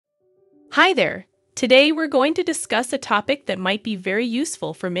Hi there! Today we're going to discuss a topic that might be very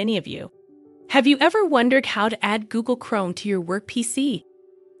useful for many of you. Have you ever wondered how to add Google Chrome to your work PC?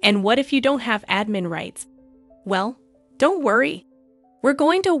 And what if you don't have admin rights? Well, don't worry. We're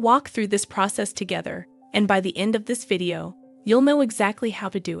going to walk through this process together, and by the end of this video, you'll know exactly how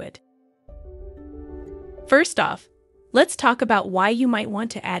to do it. First off, let's talk about why you might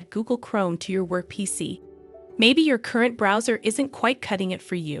want to add Google Chrome to your work PC. Maybe your current browser isn't quite cutting it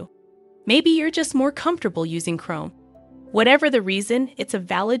for you. Maybe you're just more comfortable using Chrome. Whatever the reason, it's a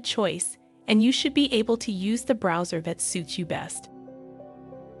valid choice, and you should be able to use the browser that suits you best.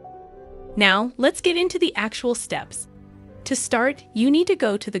 Now, let's get into the actual steps. To start, you need to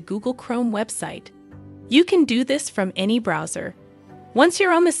go to the Google Chrome website. You can do this from any browser. Once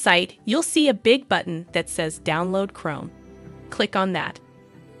you're on the site, you'll see a big button that says Download Chrome. Click on that.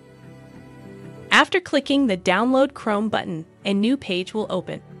 After clicking the Download Chrome button, a new page will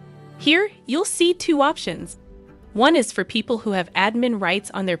open. Here, you'll see two options. One is for people who have admin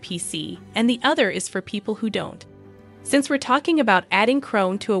rights on their PC, and the other is for people who don't. Since we're talking about adding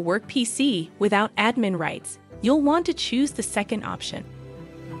Chrome to a work PC without admin rights, you'll want to choose the second option.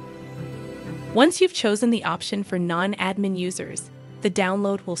 Once you've chosen the option for non-admin users, the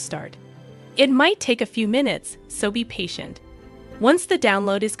download will start. It might take a few minutes, so be patient. Once the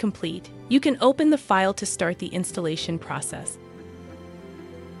download is complete, you can open the file to start the installation process.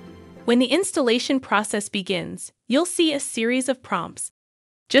 When the installation process begins, you'll see a series of prompts.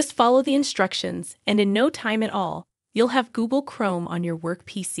 Just follow the instructions, and in no time at all, you'll have Google Chrome on your work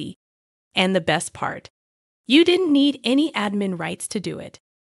PC. And the best part, you didn't need any admin rights to do it.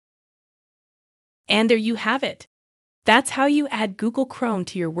 And there you have it. That's how you add Google Chrome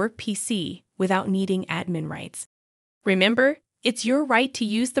to your work PC without needing admin rights. Remember, it's your right to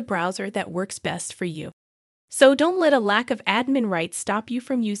use the browser that works best for you. So don't let a lack of admin rights stop you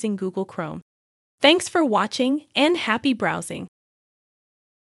from using Google Chrome. Thanks for watching and happy browsing!